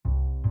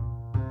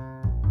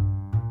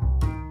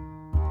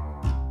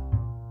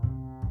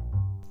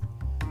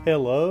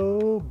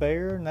Hello,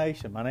 Bear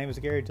Nation. My name is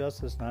Gary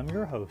Justice, and I'm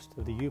your host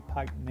of the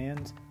U-Pike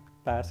Men's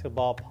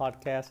Basketball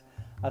Podcast.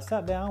 I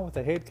sat down with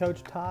the head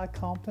coach, Ty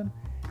Compton,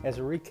 as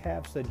he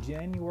recaps the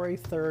January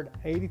 3rd,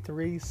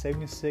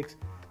 83-76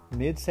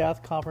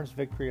 Mid-South Conference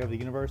victory of the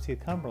University of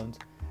Cumberland.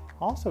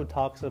 Also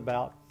talks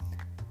about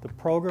the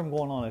program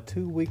going on a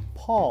 2-week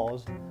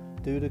pause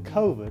due to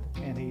COVID,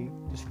 and he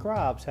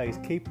describes how he's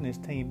keeping his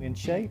team in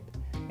shape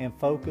and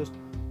focused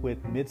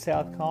with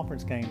Mid-South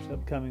Conference games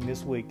upcoming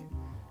this week.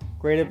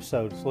 Great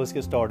episode, so let's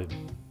get started.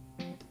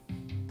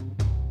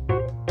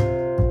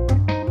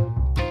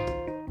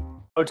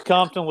 Coach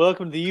Compton,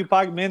 welcome to the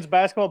U-Pike Men's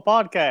Basketball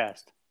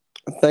Podcast.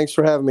 Thanks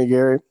for having me,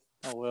 Gary.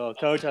 Oh, well,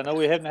 Coach, I know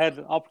we haven't had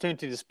the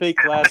opportunity to speak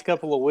the last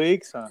couple of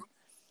weeks. I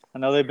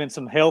know there have been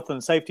some health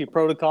and safety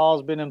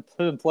protocols been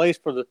put in place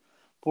for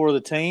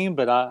the team,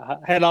 but I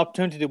had an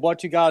opportunity to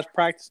watch you guys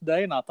practice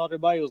today, and I thought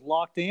everybody was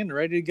locked in and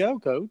ready to go,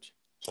 Coach.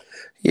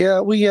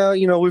 Yeah, we've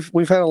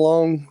had a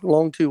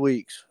long 2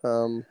 weeks.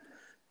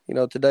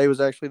 Today was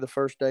actually the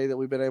first day that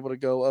we've been able to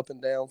go up and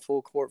down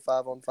full court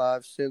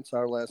 5-on-5 since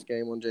our last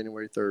game on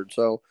January 3rd.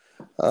 So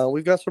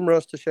we've got some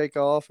rust to shake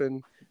off,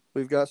 and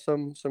we've got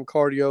some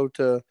cardio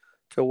to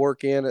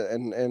work in,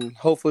 and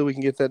hopefully we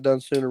can get that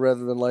done sooner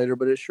rather than later.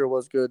 But it sure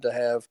was good to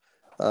have,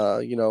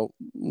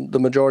 the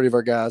majority of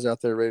our guys out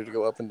there ready to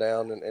go up and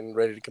down and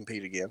ready to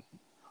compete again.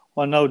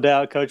 Well, no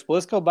doubt, Coach. But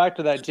let's go back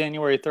to that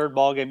January 3rd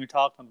ball game you're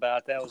talking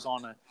about. That was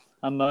on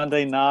a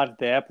Monday night at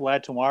the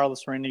Appalachian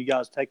Wireless Arena. You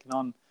guys taking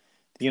on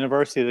the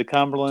University of the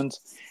Cumberlands,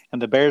 and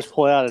the Bears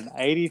pulled out an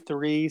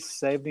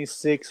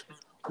 83-76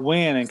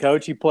 win. And,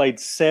 Coach, you played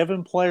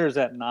 7 players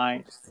that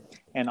night,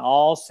 and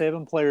all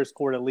 7 players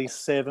scored at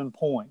least 7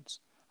 points.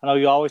 I know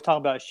you always talk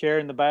about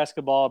sharing the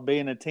basketball,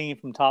 being a team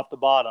from top to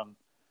bottom.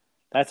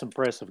 That's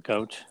impressive,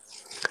 Coach.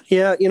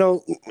 Yeah,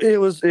 it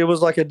was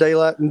like a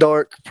daylight and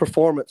dark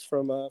performance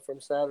from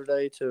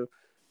Saturday to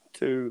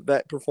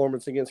that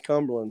performance against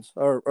Cumberland's,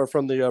 or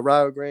from the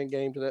Rio Grande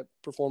game to that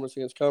performance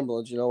against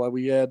Cumberland's.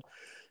 We had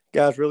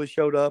guys really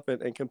showed up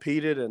and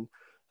competed, and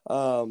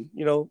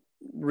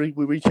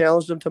we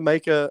challenged them to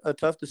make a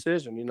tough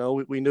decision.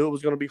 We knew it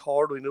was going to be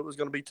hard, we knew it was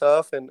going to be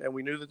tough, and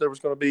we knew that there was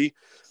going to be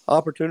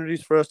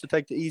opportunities for us to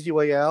take the easy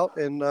way out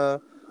and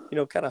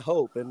kind of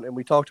hope. And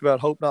we talked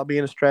about hope not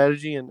being a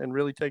strategy, and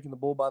really taking the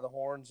bull by the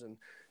horns and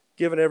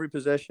giving every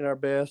possession our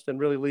best and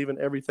really leaving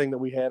everything that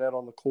we had out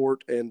on the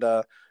court. And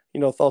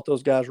thought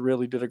those guys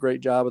really did a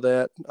great job of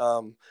that.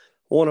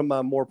 One of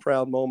my more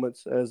proud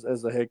moments as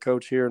the head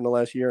coach here in the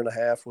last year and a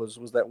half was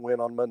that win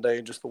on Monday,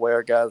 and just the way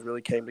our guys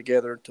really came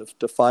together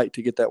to fight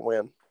to get that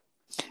win.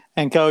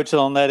 And, Coach,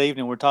 on that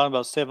evening, we're talking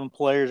about 7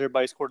 players.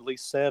 Everybody scored at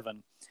least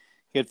 7.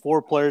 You had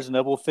 4 players in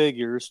double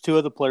figures. 2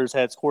 of the players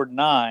had scored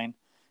 9,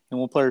 and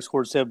 1 player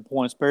scored 7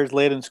 points. Bears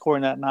led in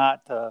scoring that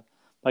night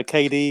by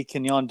KD.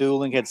 Kenyon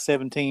Dooling had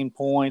 17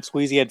 points.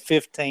 Weezy had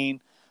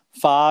 15.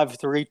 5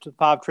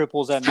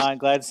 triples that night.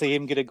 Glad to see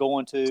him get it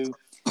going, too.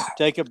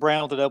 Jacob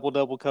Brown with a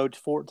double-double, Coach,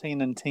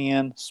 14 and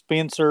 10.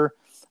 Spencer,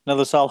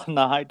 another solid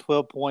night,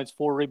 12 points,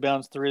 4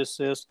 rebounds, 3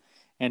 assists.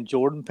 And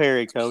Jordan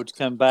Perry, Coach,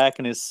 come back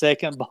in his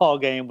second ball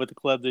game with the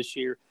club this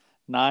year,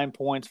 9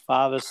 points,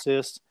 5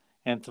 assists,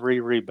 and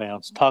 3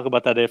 rebounds. Talk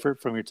about that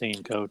effort from your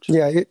team, Coach.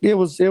 Yeah, it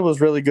was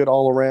really good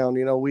all around.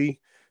 We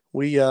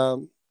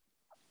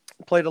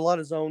played a lot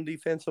of zone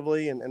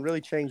defensively and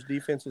really changed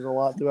defenses a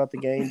lot throughout the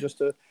game just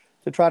to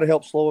try to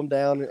help slow them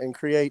down and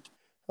create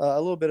a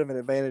little bit of an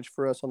advantage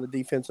for us on the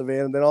defensive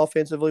end. And then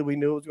offensively, we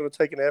knew it was going to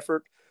take an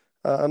effort,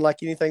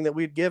 unlike anything that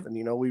we'd given.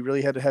 We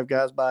really had to have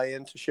guys buy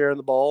into sharing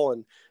the ball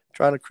and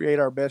trying to create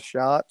our best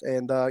shot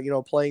and,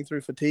 playing through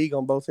fatigue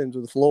on both ends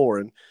of the floor.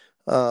 And,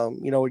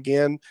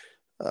 again,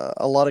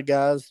 a lot of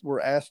guys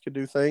were asked to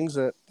do things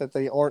that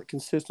they aren't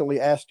consistently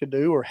asked to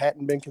do or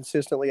hadn't been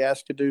consistently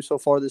asked to do so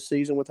far this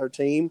season with our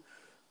team.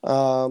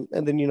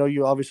 And then,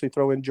 you obviously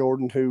throw in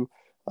Jordan, who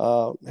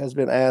has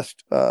been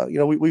asked,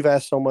 we've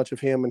asked so much of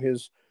him in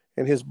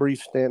his brief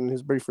stint and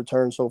his brief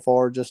return so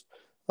far, just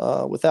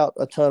without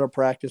a ton of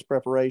practice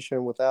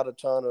preparation, without a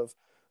ton of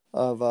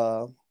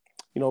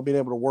being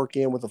able to work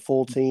in with a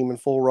full team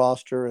and full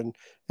roster and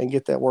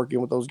get that work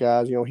in with those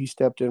guys. He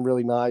stepped in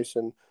really nice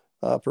and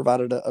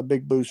provided a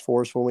big boost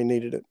for us when we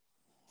needed it.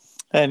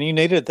 And you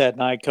needed it that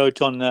night, Coach.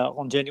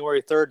 On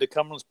January 3rd, the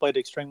Cumberlands played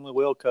extremely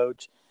well,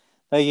 Coach.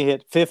 They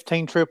hit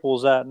 15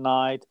 triples that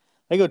night.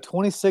 They go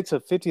 26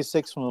 of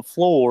 56 from the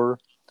floor,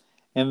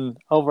 and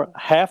over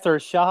half their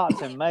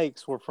shots and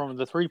makes were from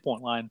the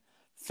three-point line,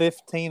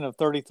 15 of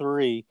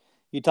 33.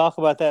 You talk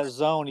about that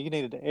zone. You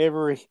needed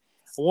every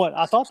one.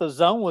 I thought the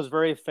zone was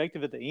very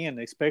effective at the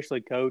end,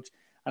 especially, Coach.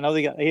 I know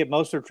they hit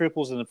most of their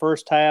triples in the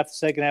first half. The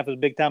second half was a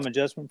big-time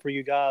adjustment for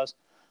you guys.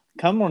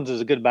 Cumberland's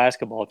is a good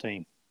basketball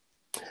team.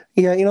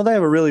 Yeah, they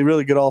have a really,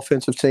 really good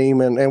offensive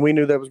team, and we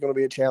knew that was going to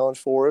be a challenge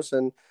for us.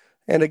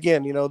 And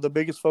again, the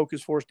biggest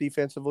focus for us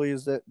defensively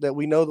is that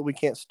we know that we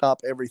can't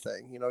stop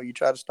everything. You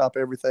try to stop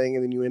everything,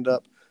 and then you end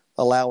up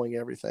allowing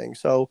everything.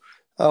 So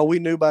we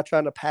knew by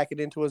trying to pack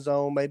it into a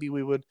zone, maybe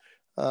we would,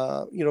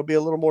 be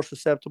a little more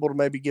susceptible to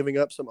maybe giving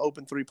up some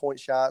open 3-point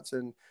shots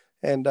and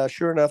And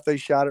sure enough, they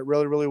shot it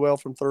really, really well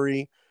from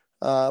three.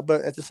 But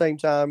at the same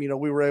time,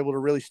 we were able to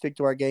really stick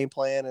to our game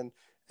plan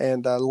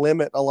and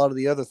limit a lot of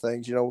the other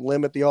things.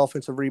 Limit the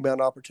offensive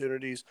rebound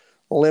opportunities,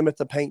 limit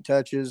the paint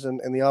touches,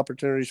 and the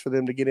opportunities for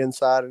them to get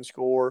inside and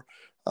score.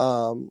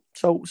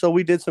 So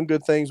we did some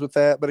good things with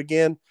that. But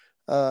again,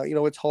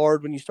 it's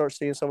hard when you start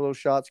seeing some of those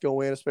shots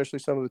go in, especially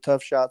some of the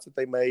tough shots that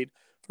they made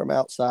from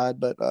outside.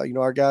 But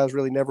our guys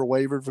really never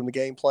wavered from the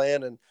game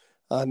plan and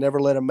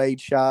never let a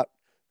made shot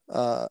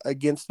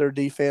against their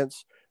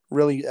defense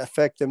really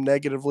affect them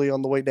negatively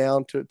on the way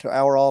down to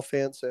our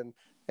offense. And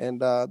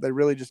they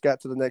really just got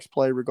to the next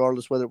play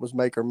regardless whether it was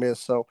make or miss.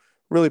 So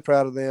really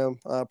proud of them.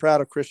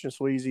 Proud of Christian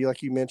Sweezy,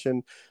 like you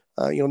mentioned.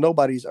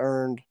 Nobody's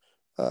earned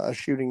a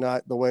shooting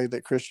night the way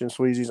that Christian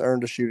Sweezy's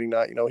earned a shooting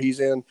night. He's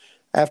in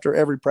after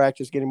every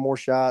practice getting more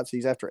shots.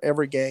 He's after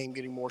every game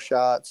getting more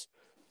shots.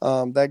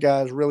 That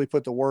guy's really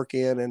put the work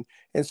in.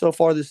 And so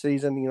far this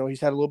season,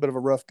 he's had a little bit of a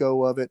rough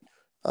go of it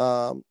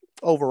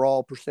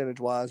overall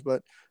percentage-wise.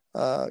 But,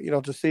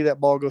 to see that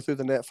ball go through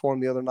the net for him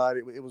the other night,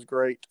 it was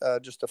great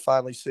just to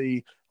finally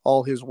see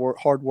all his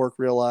hard work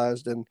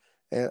realized. And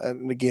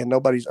again,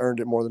 nobody's earned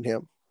it more than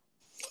him.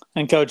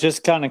 And Coach,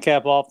 just kind of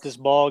cap off this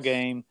ball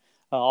game.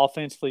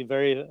 Offensively,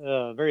 very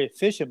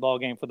efficient ball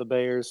game for the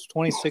Bears.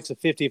 26 of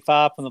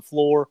 55 from the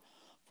floor,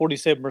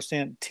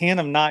 47%. 10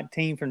 of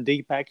 19 from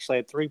deep. Actually,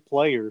 had three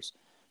players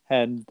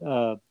had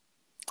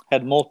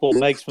multiple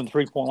makes from the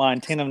 3-point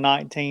line. 10 of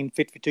 19,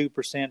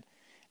 52%.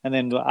 And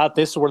then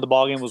this is where the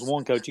ball game was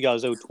won, Coach. You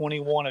guys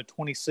 21 of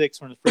 26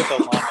 from the free throw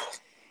line.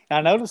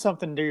 And I noticed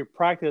something during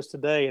practice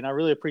today, and I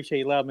really appreciate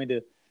you allowing me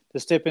to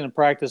step into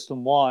practice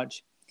and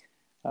watch.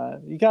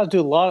 You guys do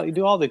you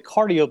do all the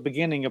cardio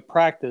beginning of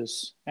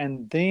practice,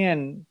 and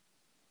then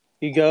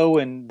you go,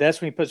 and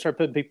that's when you start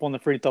putting people on the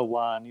free throw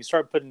line. You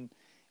start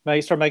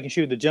making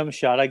shoot the jump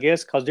shot, I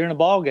guess, because during the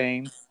ball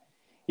game,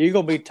 you're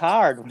gonna be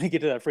tired when you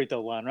get to that free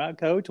throw line, right,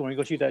 Coach? When you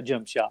go shoot that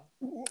jump shot.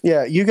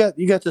 Yeah, you got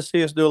to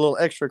see us do a little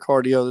extra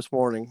cardio this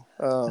morning.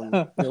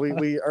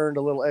 We earned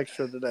a little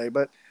extra today,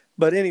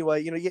 but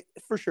anyway,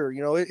 for sure,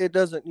 it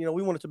doesn't.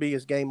 We want it to be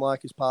as game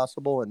like as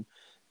possible, and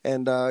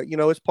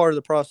it's part of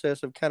the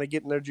process of kind of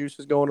getting their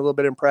juices going a little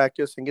bit in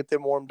practice and get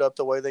them warmed up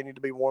the way they need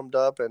to be warmed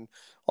up, and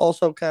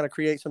also kind of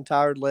create some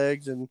tired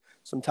legs and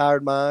some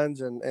tired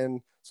minds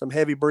and some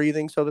heavy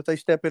breathing so that they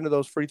step into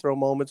those free throw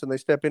moments and they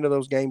step into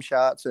those game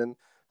shots. And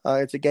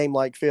it's a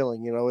game-like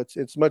feeling.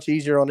 It's much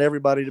easier on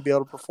everybody to be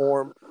able to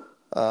perform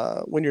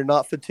when you're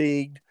not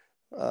fatigued,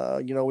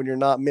 when you're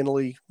not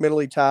mentally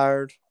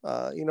tired.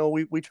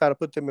 We try to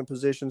put them in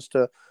positions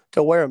to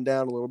wear them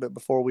down a little bit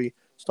before we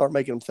start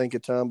making them think a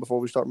ton, before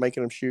we start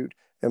making them shoot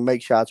and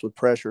make shots with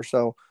pressure.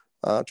 So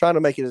trying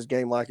to make it as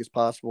game-like as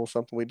possible,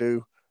 something we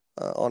do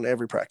on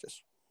every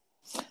practice.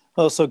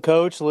 Well, so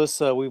Coach,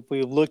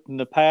 we've looked in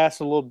the past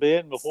a little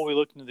bit before we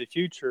look into the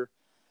future.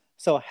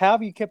 So how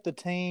have you kept the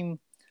team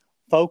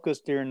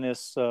focused during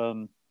this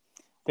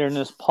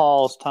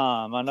pause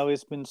time? I know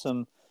it's been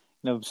some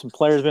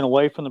players been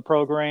away from the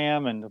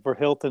program and for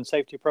health and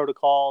safety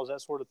protocols, that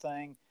sort of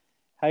thing.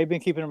 How you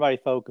been keeping everybody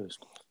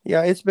focused?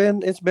 Yeah, it's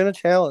been a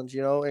challenge,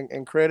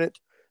 and credit,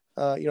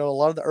 a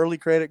lot of the early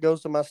credit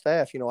goes to my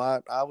staff.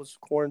 I was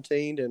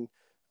quarantined and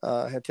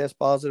had test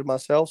positive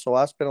myself, so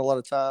I spent a lot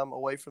of time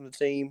away from the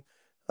team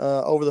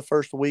over the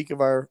first week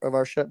of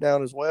our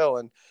shutdown as well.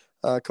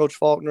 And Coach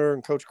Faulkner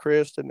and Coach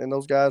Christ and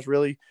those guys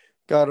really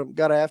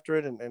got after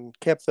it and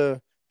kept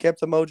the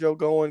mojo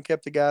going,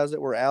 kept the guys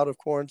that were out of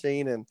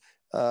quarantine and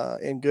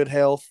in good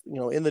health,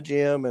 in the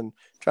gym, and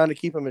trying to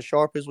keep them as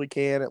sharp as we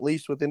can, at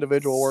least with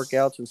individual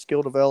workouts and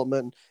skill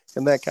development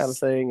and that kind of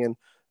thing.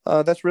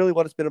 And that's really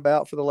what it's been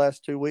about for the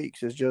last 2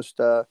 weeks is just,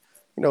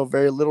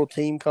 very little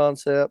team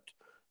concept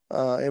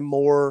and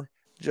more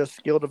just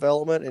skill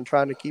development and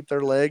trying to keep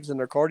their legs and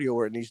their cardio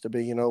where it needs to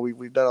be.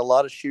 We've done a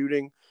lot of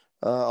shooting,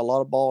 a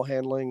lot of ball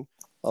handling,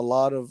 a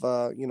lot of,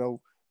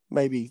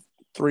 maybe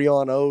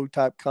 3-on-0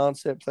 type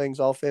concept things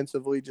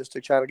offensively just to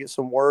try to get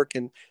some work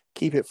and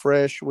keep it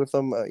fresh with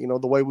them,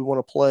 the way we want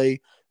to play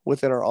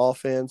within our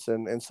offense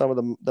and some of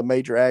the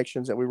major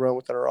actions that we run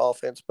within our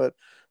offense. But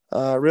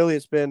really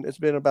it's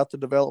been about the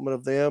development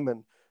of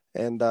them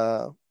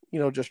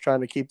and just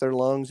trying to keep their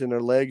lungs and their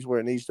legs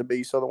where it needs to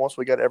be so that once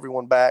we got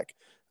everyone back,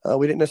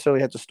 we didn't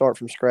necessarily have to start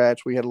from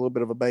scratch. We had a little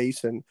bit of a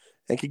base and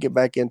could get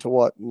back into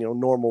what,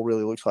 normal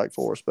really looks like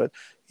for us. But,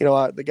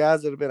 the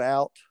guys that have been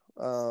out,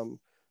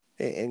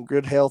 in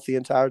good health the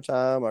entire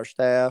time, our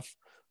staff,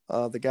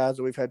 the guys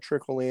that we've had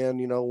trickle in,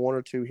 one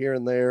or two here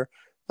and there,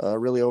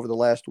 really over the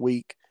last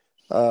week,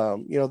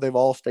 they've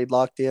all stayed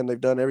locked in.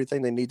 They've done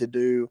everything they need to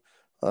do.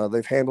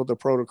 They've handled the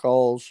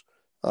protocols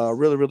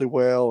really, really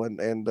well,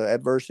 and the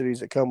adversities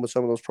that come with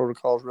some of those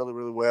protocols really,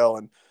 really well.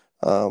 And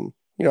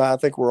I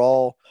think we're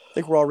all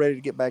ready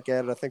to get back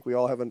at it. I think we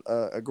all have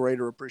a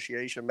greater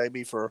appreciation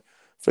maybe for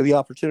the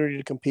opportunity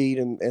to compete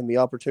and the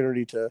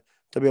opportunity to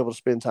be able to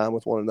spend time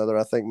with one another.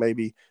 I think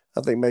maybe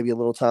a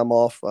little time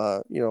off,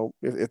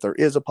 if there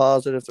is a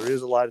positive, if there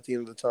is a light at the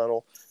end of the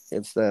tunnel,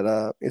 it's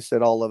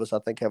that all of us, I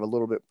think, have a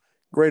little bit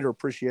greater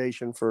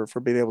appreciation for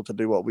being able to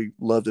do what we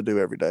love to do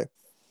every day.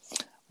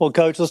 Well,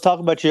 Coach, let's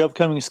talk about your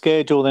upcoming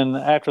schedule. Then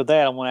after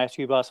that, I want to ask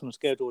you about some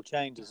schedule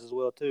changes as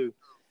well, too.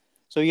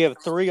 So you have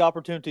 3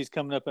 opportunities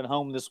coming up at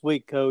home this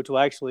week, Coach.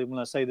 Well, actually, when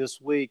I say this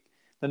week,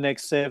 the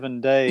next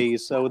 7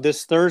 days. So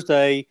this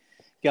Thursday, you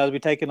guys will be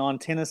taking on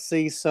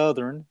Tennessee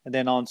Southern. And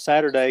then on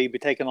Saturday, you'll be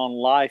taking on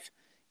Life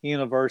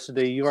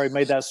University. You already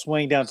made that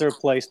swing down at their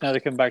place. Now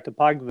they come back to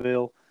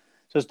Pikeville.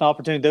 So it's an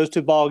opportunity. Those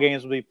 2 ball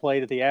games will be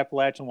played at the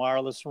Appalachian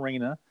Wireless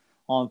Arena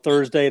on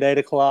Thursday at 8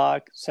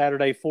 o'clock,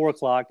 Saturday 4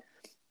 o'clock.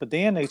 But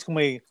then it's going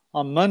to be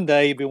on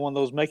Monday, it'll be one of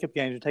those makeup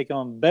games. You're taking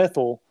on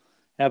Bethel.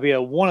 That'll be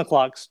a 1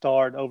 o'clock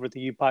start over at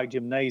the U-Pike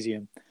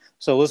Gymnasium.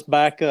 So let's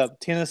back up.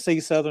 Tennessee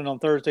Southern on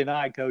Thursday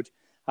night, Coach.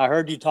 I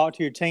heard you talk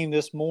to your team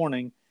this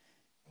morning.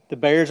 The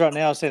Bears right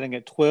now are sitting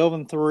at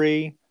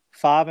 12-3,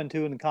 5-2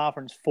 in the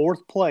conference,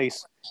 4th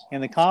place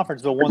in the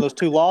conference. But one of those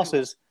 2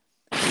 losses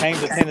came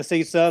to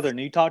Tennessee Southern.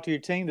 You talked to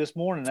your team this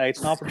morning. Hey, it's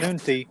an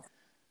opportunity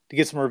to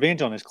get some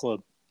revenge on this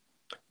club.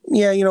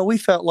 Yeah, we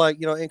felt like,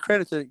 and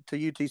credit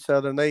to UT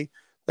Southern, they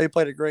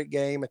played a great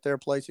game at their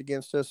place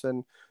against us,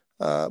 and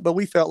but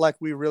we felt like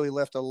we really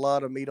left a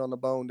lot of meat on the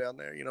bone down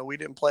there. We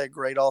didn't play a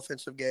great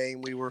offensive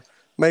game. We were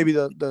maybe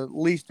the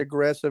least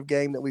aggressive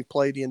game that we've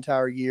played the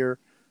entire year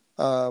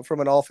from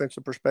an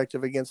offensive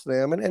perspective against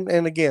them,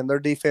 and again, their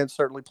defense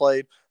certainly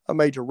played a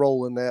major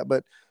role in that.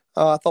 But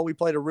I thought we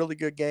played a really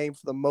good game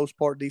for the most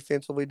part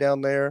defensively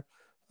down there.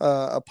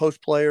 A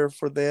post player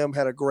for them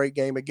had a great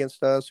game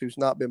against us who's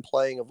not been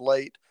playing of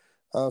late.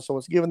 So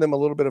it's given them a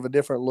little bit of a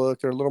different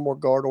look. They're a little more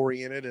guard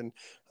oriented, and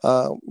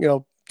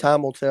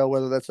time will tell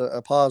whether that's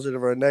a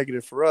positive or a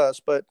negative for us.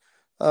 But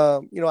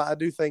I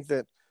do think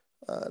that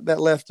that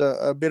left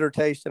a bitter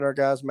taste in our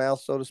guys'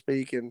 mouth, so to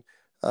speak, and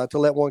to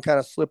let one kind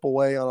of slip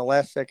away on a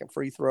last-second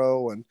free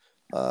throw and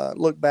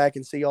look back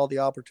and see all the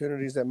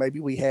opportunities that maybe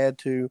we had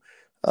to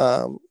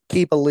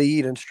keep a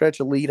lead and stretch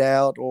a lead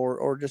out,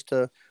 or just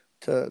to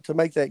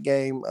make that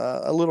game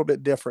a little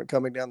bit different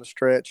coming down the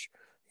stretch.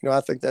 I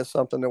think that's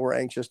something that we're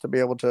anxious to be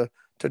able to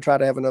try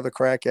to have another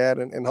crack at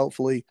and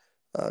hopefully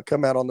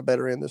come out on the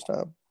better end this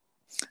time.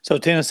 So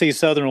Tennessee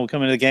Southern will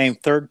come into the game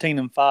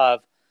 13-5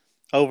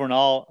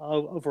 overall,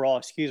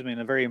 and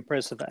a very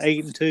impressive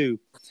 8-2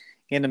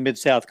 in the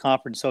Mid-South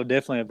Conference. So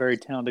definitely a very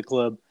talented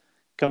club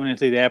coming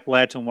into the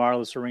Appalachian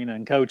Wireless Arena.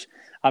 And, Coach,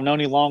 I've known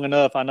you long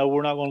enough. I know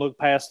we're not going to look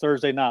past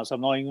Thursday night, so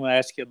I'm not even going to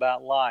ask you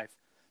about Life.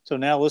 So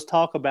now let's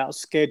talk about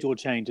schedule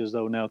changes,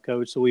 though, now,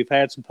 Coach. So we've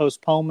had some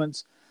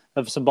postponements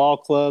of some ball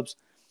clubs.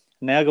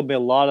 Now going to be a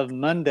lot of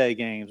Monday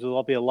games.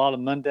 There'll be a lot of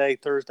Monday,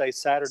 Thursday,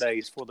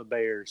 Saturdays for the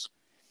Bears.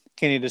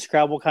 Can you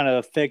describe what kind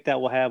of effect that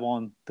will have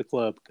on the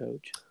club,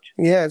 Coach?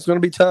 Yeah, it's going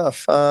to be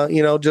tough.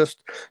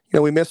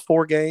 We missed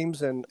 4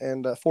 games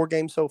and 4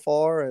 games so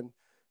far. And,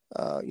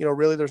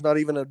 really there's not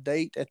even a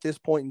date at this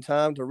point in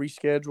time to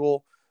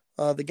reschedule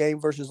the game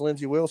versus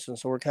Lindsey Wilson.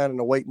 So we're kind of in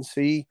a wait and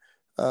see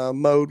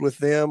mode with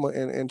them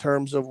in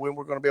terms of when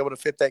we're going to be able to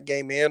fit that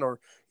game in, or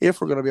if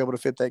we're going to be able to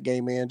fit that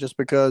game in, just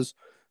because,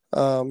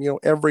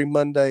 every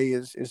Monday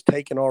is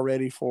taken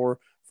already for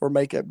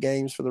makeup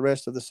games for the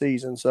rest of the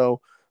season.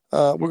 So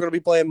we're going to be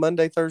playing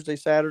Monday, Thursday,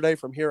 Saturday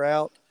from here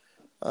out.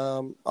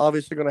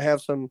 Obviously going to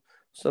have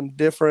some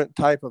different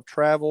type of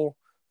travel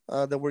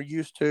that we're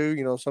used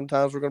to.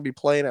 Sometimes we're going to be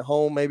playing at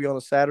home, maybe on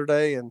a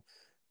Saturday, and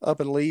up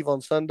and leave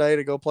on Sunday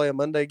to go play a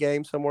Monday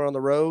game somewhere on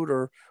the road,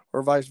 or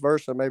vice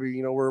versa.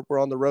 Maybe, we're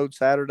on the road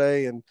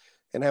Saturday and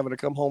having to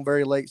come home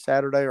very late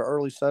Saturday or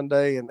early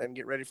Sunday and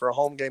get ready for a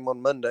home game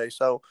on Monday.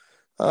 So,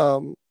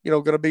 going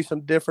to be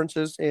some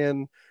differences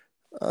in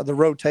the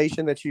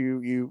rotation that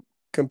you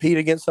compete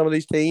against some of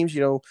these teams.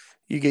 You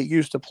get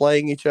used to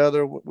playing each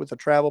other with a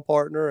travel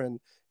partner and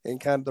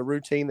kind of the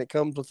routine that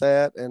comes with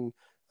that. And,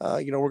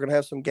 we're going to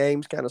have some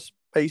games kind of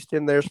spaced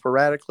in there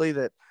sporadically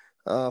that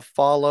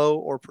follow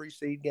or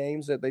precede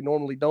games that they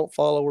normally don't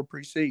follow or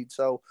precede.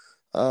 So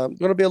going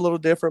to be a little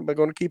different, but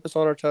going to keep us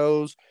on our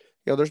toes.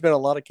 There's been a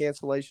lot of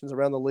cancellations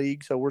around the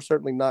league, so we're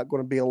certainly not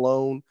going to be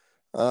alone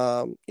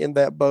in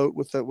that boat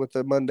with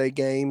the Monday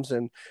games.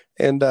 And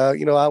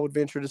I would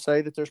venture to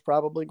say that there's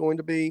probably going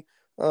to be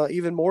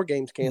even more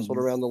games canceled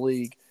around the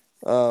league.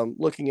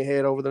 Looking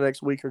ahead over the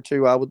next week or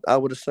two, I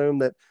would assume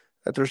that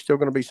there's still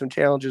going to be some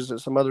challenges that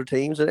some other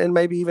teams and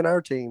maybe even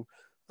our team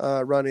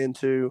run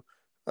into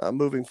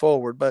moving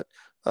forward. But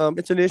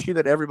it's an issue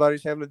that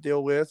everybody's having to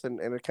deal with, and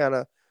it kind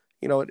of,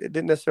 it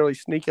didn't necessarily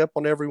sneak up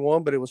on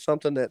everyone, but it was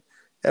something that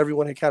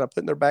everyone had kind of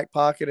put in their back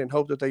pocket and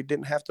hoped that they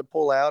didn't have to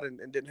pull out and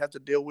didn't have to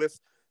deal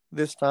with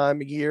this time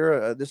of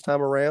year, this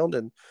time around.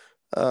 And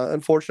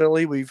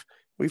unfortunately,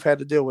 we've had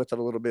to deal with it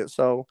a little bit.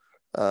 So,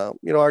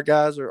 our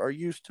guys are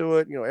used to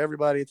it.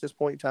 Everybody at this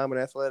point in time in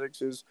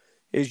athletics is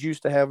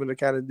used to having to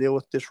kind of deal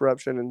with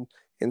disruption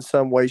in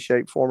some way,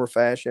 shape, form, or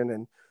fashion.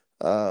 And,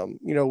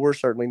 we're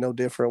certainly no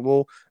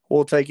different.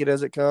 We'll take it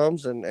as it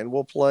comes, and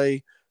we'll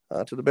play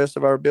to the best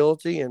of our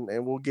ability, and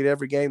we'll get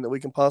every game that we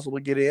can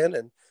possibly get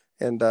in,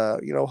 and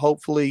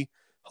hopefully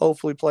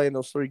playing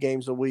those 3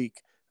 games a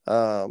week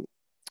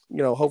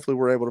hopefully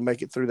we're able to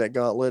make it through that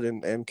gauntlet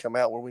and come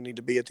out where we need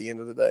to be at the end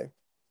of the day.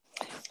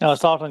 I was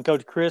talking to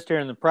Coach Chris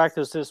during the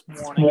practice this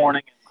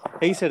morning.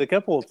 He said a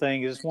couple of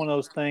things. It's one of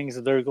those things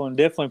that they're going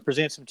to definitely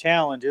present some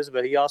challenges,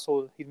 but he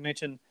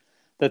mentioned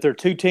that there are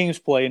two teams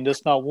playing,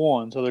 just not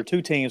one. So there are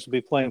two teams will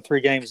be playing 3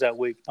 games that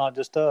week, not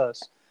just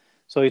us.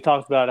 So he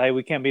talked about, hey,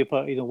 we can't be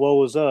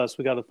woe is us.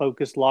 We got to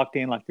focus locked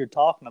in like you're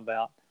talking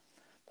about.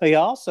 But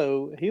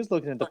he's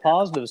looking at the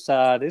positive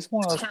side. It's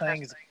one of those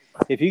things,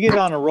 if you get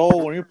on a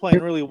roll when you're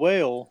playing really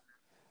well,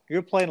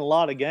 you're playing a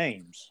lot of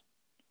games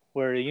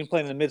where you can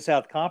play in the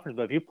Mid-South Conference.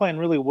 But if you're playing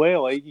really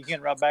well, you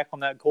get right back on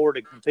that court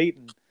and compete.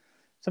 And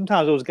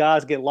sometimes those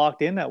guys get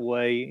locked in that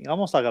way,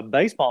 almost like a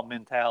baseball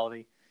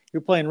mentality.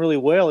 You're playing really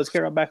well, let's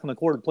get right back on the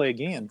court and play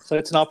again. So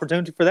it's an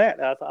opportunity for that.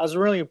 I was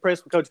really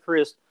impressed with Coach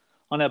Chris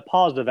on that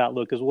positive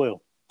outlook as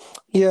well.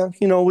 Yeah,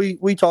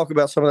 we talk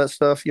about some of that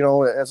stuff,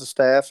 as a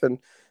staff and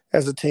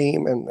as a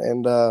team,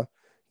 and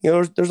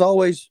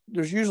there's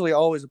usually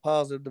always a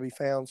positive to be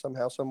found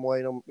somehow, some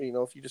way.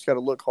 If you just got to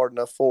look hard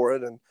enough for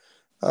it, and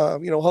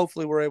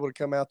hopefully we're able to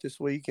come out this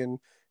week and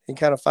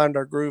kind of find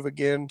our groove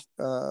again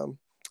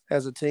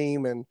as a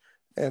team and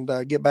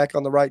get back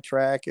on the right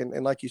track,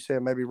 and like you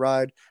said, maybe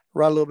ride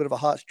a little bit of a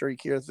hot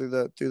streak here through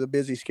the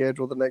busy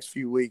schedule the next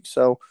few weeks.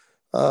 So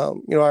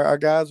our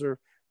guys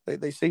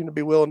they seem to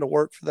be willing to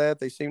work for that.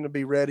 They seem to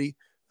be ready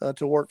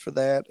to work for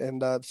that,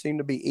 and seem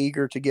to be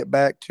eager to get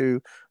back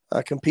to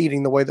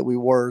competing the way that we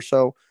were.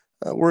 So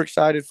we're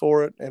excited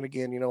for it. And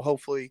again,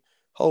 hopefully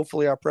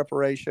our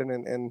preparation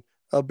and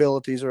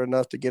abilities are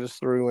enough to get us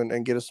through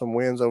and get us some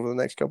wins over the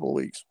next couple of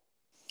weeks.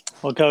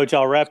 Well, Coach,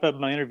 I'll wrap up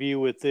my interview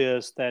with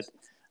this, that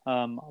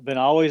I've been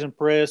always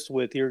impressed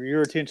with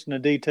your attention to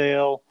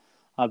detail.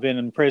 I've been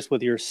impressed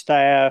with your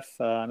staff.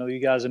 I know you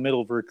guys are in the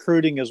middle of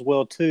recruiting as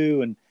well,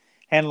 too, and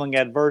handling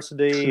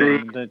adversity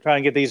and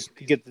trying to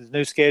get these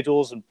new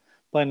schedules and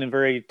playing in a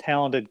very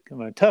talented,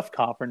 tough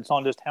conference,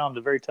 not just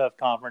talented, very tough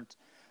conference.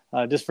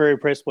 Just very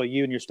impressed with what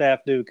you and your staff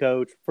do,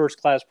 Coach.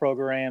 First-class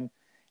program,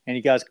 and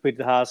you guys compete at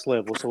the highest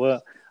level. So I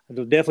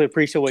definitely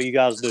appreciate what you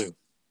guys do.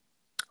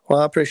 Well,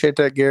 I appreciate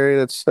that, Gary.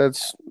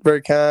 That's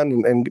very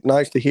kind and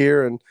nice to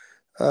hear. And,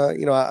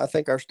 I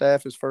think our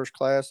staff is first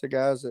class. The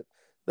guys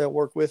that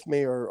work with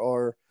me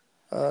are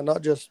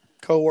not just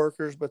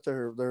coworkers, but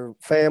they're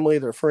family,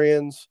 they're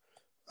friends.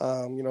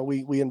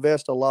 We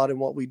invest a lot in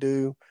what we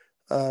do,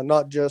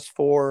 not just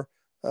for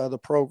the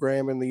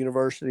program and the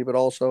university, but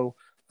also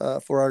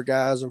for our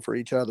guys and for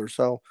each other.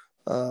 So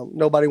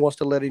nobody wants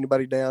to let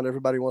anybody down.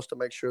 Everybody wants to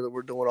make sure that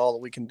we're doing all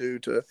that we can do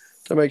to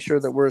make sure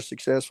that we're as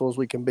successful as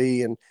we can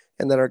be, and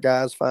that our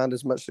guys find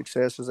as much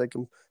success as they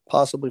can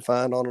possibly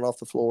find on and off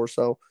the floor.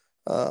 So,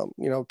 I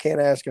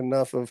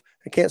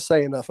can't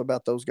say enough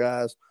about those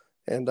guys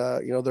and,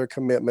 their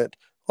commitment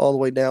all the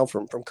way down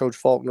from Coach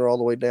Faulkner all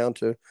the way down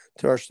to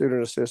our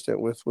student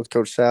assistant with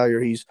Coach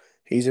Salyer. He's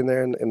in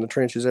there in the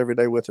trenches every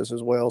day with us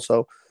as well.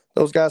 So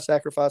those guys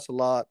sacrifice a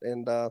lot.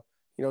 And,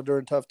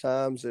 during tough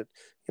times, it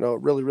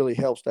really, really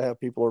helps to have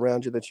people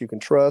around you that you can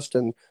trust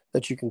and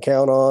that you can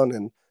count on,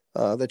 and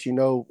that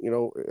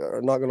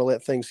are not going to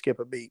let things skip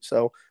a beat.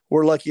 So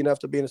we're lucky enough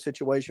to be in a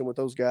situation with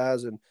those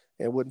guys and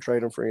wouldn't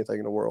trade them for anything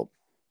in the world.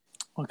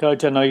 Well,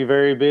 Coach, I know you're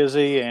very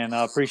busy, and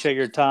I appreciate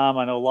your time.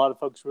 I know a lot of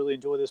folks really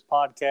enjoy this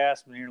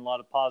podcast. I've been hearing a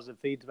lot of positive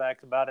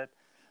feedback about it.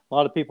 A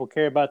lot of people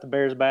care about the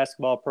Bears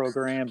basketball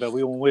program, but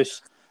we want to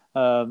wish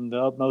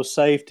the utmost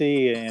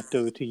safety and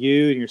to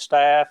you and your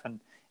staff and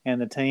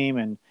the team.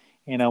 And,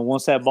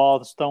 once that ball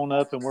is thrown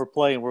up and we're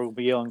playing, we'll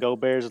be yelling, "Go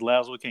Bears," as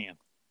loud as we can.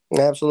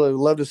 Absolutely.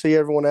 Love to see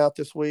everyone out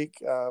this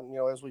week,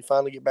 as we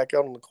finally get back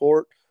out on the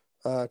court,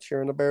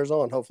 cheering the Bears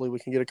on. Hopefully we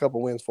can get a couple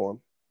wins for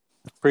them.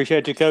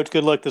 Appreciate you, Coach.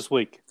 Good luck this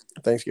week.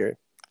 Thanks, Gary.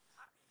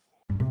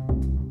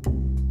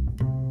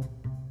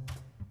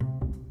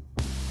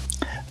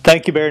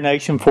 Thank you, Bear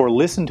Nation, for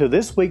listening to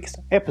this week's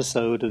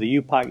episode of the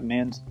U-Pike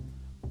Men's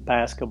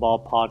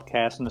Basketball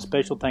Podcast. And a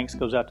special thanks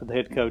goes out to the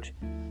head coach,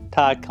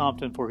 Ty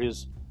Compton, for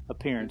his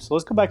appearance. So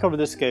let's go back over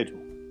this schedule.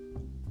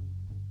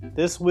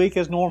 This week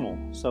is normal.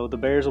 So the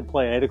Bears will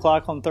play 8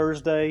 o'clock on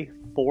Thursday,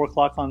 4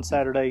 o'clock on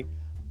Saturday,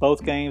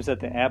 both games at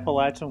the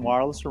Appalachian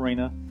Wireless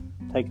Arena,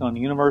 taking on the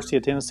University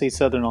of Tennessee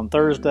Southern on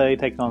Thursday,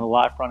 taking on the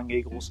Life Running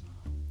Eagles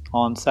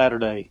on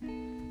Saturday.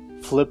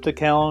 Flip the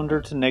calendar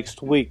to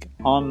next week.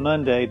 On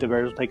Monday, the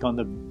Bears will take on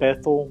the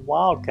Bethel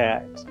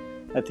Wildcats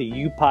at the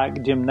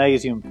U-Pike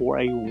Gymnasium for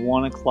a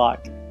 1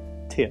 o'clock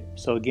tip.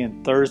 So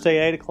again, Thursday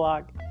 8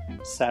 o'clock,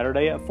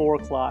 Saturday at 4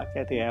 o'clock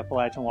at the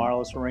Appalachian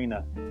Wireless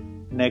Arena.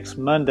 Next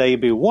Monday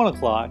will be 1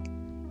 o'clock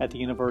at the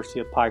University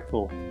of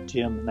Pikeville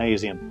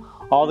Gymnasium.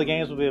 All the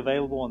games will be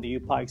available on the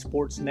U-Pike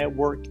Sports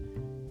Network,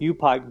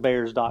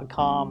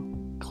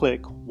 upikebears.com.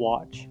 Click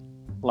Watch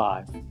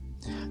Live.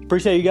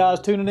 Appreciate you guys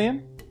tuning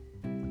in.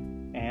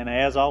 And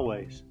as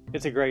always,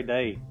 it's a great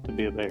day to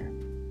be a Bear.